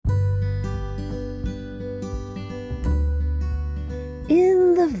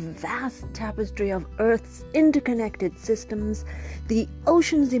In the vast tapestry of Earth's interconnected systems, the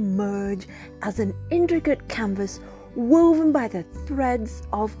oceans emerge as an intricate canvas woven by the threads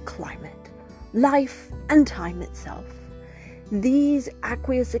of climate, life, and time itself. These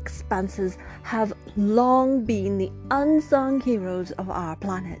aqueous expanses have long been the unsung heroes of our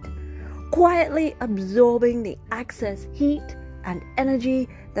planet, quietly absorbing the excess heat and energy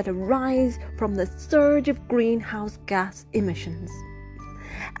that arise from the surge of greenhouse gas emissions.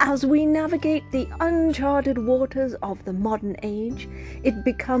 As we navigate the uncharted waters of the modern age, it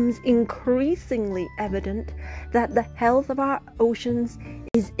becomes increasingly evident that the health of our oceans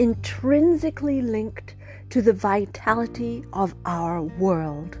is intrinsically linked to the vitality of our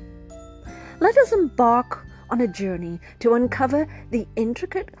world. Let us embark on a journey to uncover the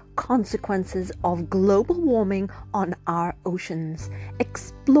intricate consequences of global warming on our oceans,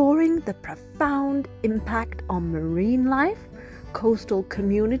 exploring the profound impact on marine life, coastal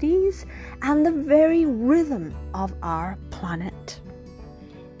communities, and the very rhythm of our planet.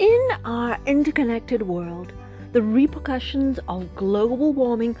 In our interconnected world, the repercussions of global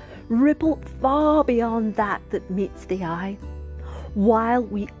warming ripple far beyond that meets the eye. While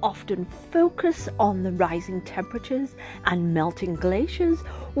we often focus on the rising temperatures and melting glaciers,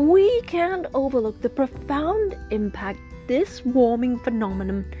 we can't overlook the profound impact this warming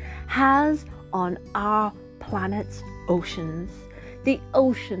phenomenon has on our planet's oceans. The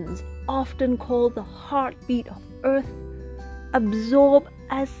oceans, often called the heartbeat of Earth, absorb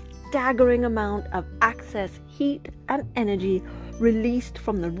a staggering amount of excess heat and energy released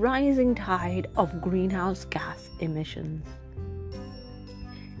from the rising tide of greenhouse gas emissions.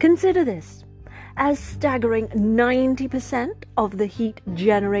 Consider this: as staggering 90% of the heat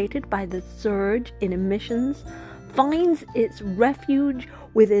generated by the surge in emissions finds its refuge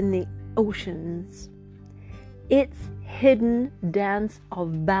within the oceans. Its hidden dance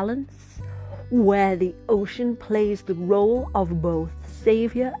of balance, where the ocean plays the role of both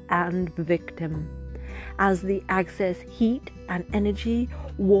savior and victim. As the excess heat and energy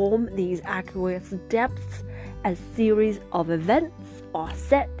warm these aqueous depths, a series of events are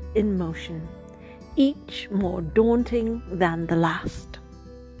set in motion, each more daunting than the last.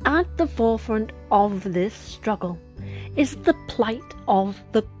 At the forefront of this struggle is the plight of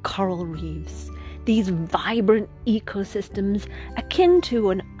the coral reefs. These vibrant ecosystems, akin to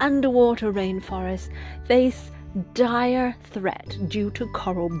an underwater rainforest, face dire threat due to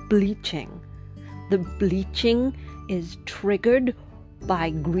coral bleaching. The bleaching is triggered by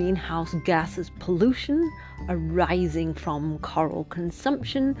greenhouse gases pollution arising from coral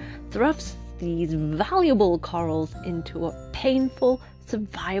consumption, thrusts these valuable corals into a painful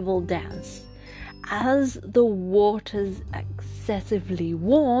survival dance. As the waters excessively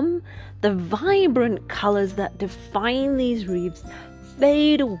warm, the vibrant colors that define these reefs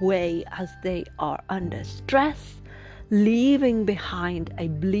fade away as they are under stress, leaving behind a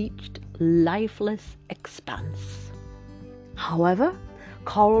bleached, lifeless expanse. However,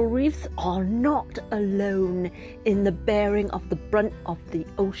 coral reefs are not alone in the bearing of the brunt of the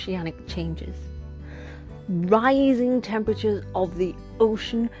oceanic changes. Rising temperatures of the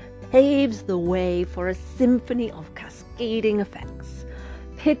ocean paves the way for a symphony of cascading effects.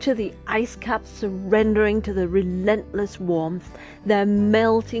 Picture the ice caps surrendering to the relentless warmth, their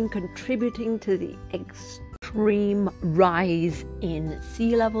melting contributing to the extreme rise in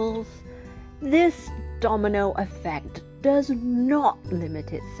sea levels. This domino effect does not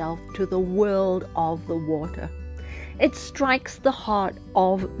limit itself to the world of the water. It strikes the heart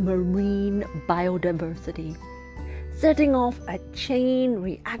of marine biodiversity, setting off a chain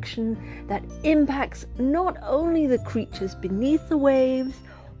reaction that impacts not only the creatures beneath the waves,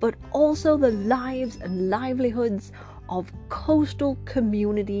 but also the lives and livelihoods of coastal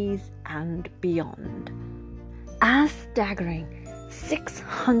communities and beyond. A staggering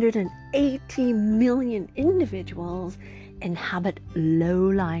 680 million individuals inhabit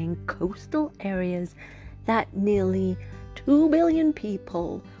low-lying coastal areas that nearly 2 billion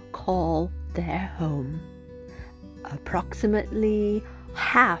people call their home. Approximately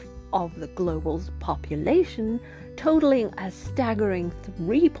half of the global population, totaling a staggering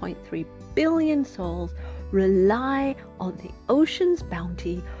 3.3 billion souls, rely on the ocean's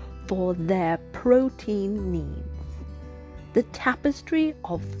bounty for their protein needs. The tapestry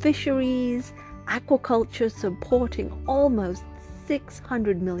of fisheries, aquaculture supporting almost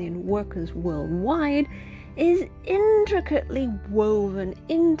 600 million workers worldwide is intricately woven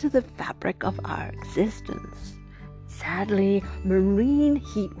into the fabric of our existence. Sadly, marine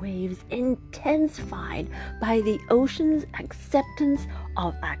heat waves intensified by the ocean's acceptance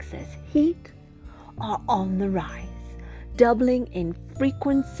of excess heat are on the rise, doubling in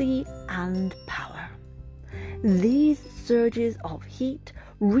frequency and power. These surges of heat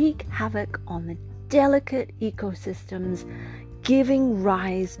wreak havoc on the delicate ecosystems, giving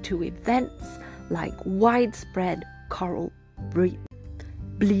rise to events like widespread coral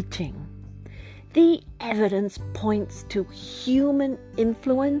bleaching. The evidence points to human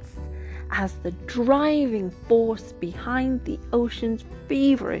influence as the driving force behind the ocean's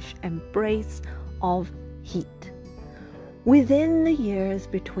feverish embrace of heat. Within the years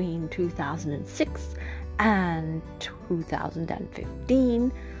between 2006 and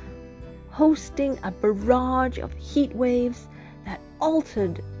 2015, hosting a barrage of heat waves that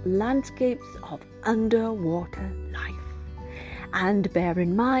altered landscapes of underwater life. And bear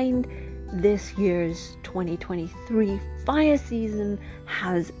in mind, this year's 2023 fire season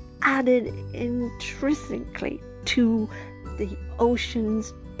has added intrinsically to the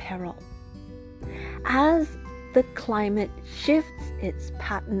ocean's peril. As the climate shifts its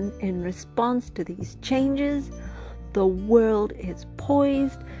pattern in response to these changes, the world is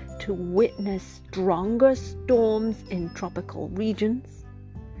poised to witness stronger storms in tropical regions,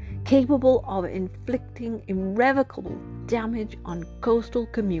 capable of inflicting irrevocable damage on coastal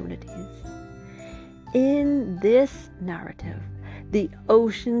communities. In this narrative, the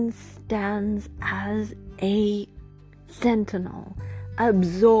ocean stands as a sentinel,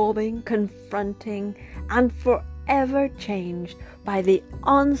 absorbing, confronting, and forever changed by the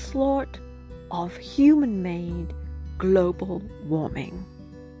onslaught of human-made global warming.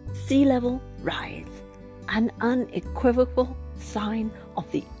 Sea level rise, an unequivocal sign of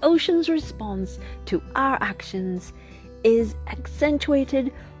the ocean's response to our actions, is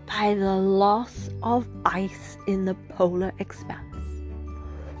accentuated by the loss of ice in the polar expanse.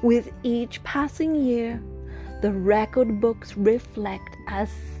 With each passing year, the record books reflect a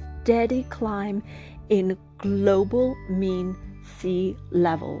steady climb in global mean sea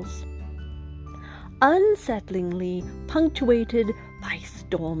levels, unsettlingly punctuated by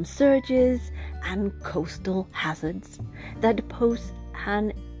storm surges and coastal hazards that pose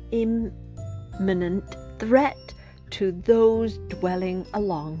an imminent threat to those dwelling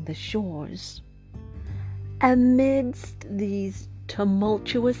along the shores. Amidst these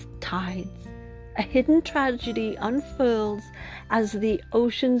tumultuous tides, a hidden tragedy unfurls as the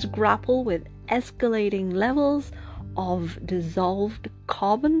oceans grapple with escalating levels of dissolved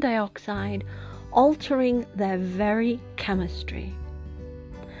carbon dioxide, altering their very chemistry.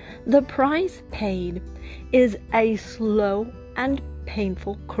 The price paid is a slow and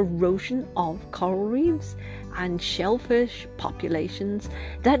painful corrosion of coral reefs and shellfish populations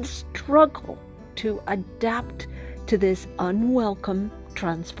that struggle to adapt to this unwelcome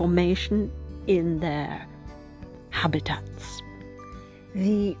transformation in their habitats.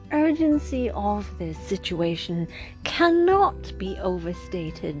 The urgency of this situation cannot be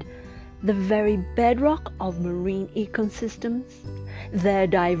overstated. The very bedrock of marine ecosystems, their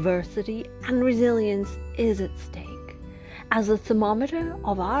diversity and resilience is at stake. As the thermometer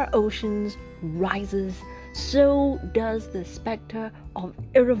of our oceans rises, so does the specter of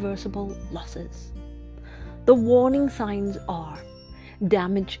irreversible losses. The warning signs are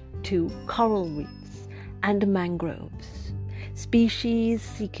damage to coral reefs and mangroves, species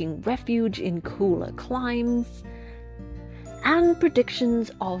seeking refuge in cooler climes, and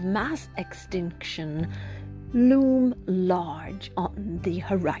predictions of mass extinction loom large on the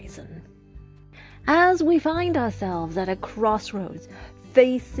horizon. As we find ourselves at a crossroads,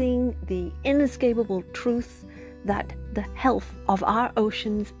 facing the inescapable truth that the health of our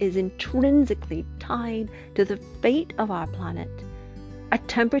oceans is intrinsically tied to the fate of our planet, a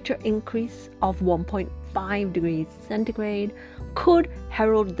temperature increase of 1.5 degrees centigrade could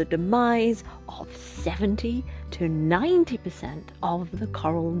herald the demise of 70 to 90% of the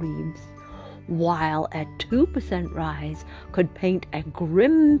coral reefs, while a 2% rise could paint a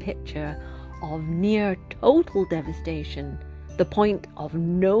grim picture of near total devastation. The point of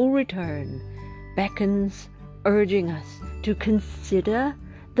no return beckons, urging us to consider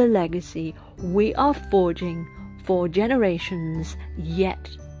the legacy we are forging for generations yet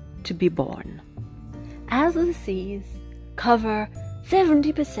to be born. As the seas cover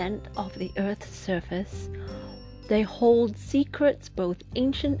 70% of the Earth's surface, they hold secrets both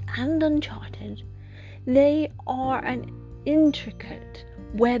ancient and uncharted. They are an intricate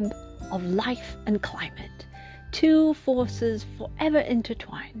web of life and climate, two forces forever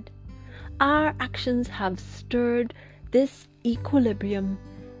intertwined. Our actions have stirred this equilibrium,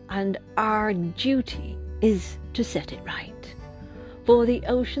 and our duty is to set it right. For the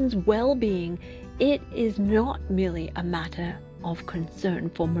ocean's well-being, it is not merely a matter of concern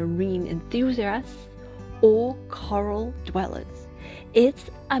for marine enthusiasts or coral dwellers. It's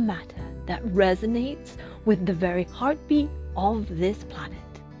a matter that resonates with the very heartbeat of this planet.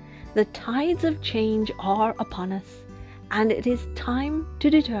 The tides of change are upon us, and it is time to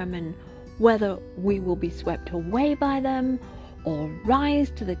determine whether we will be swept away by them or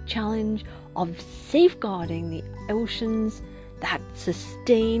rise to the challenge of safeguarding the oceans that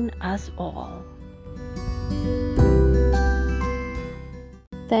sustain us all.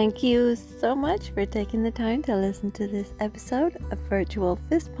 Thank you so much for taking the time to listen to this episode of Virtual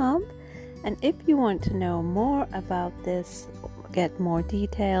Fist Pump. And if you want to know more about this, get more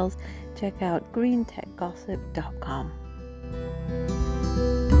details, check out greentechgossip.com.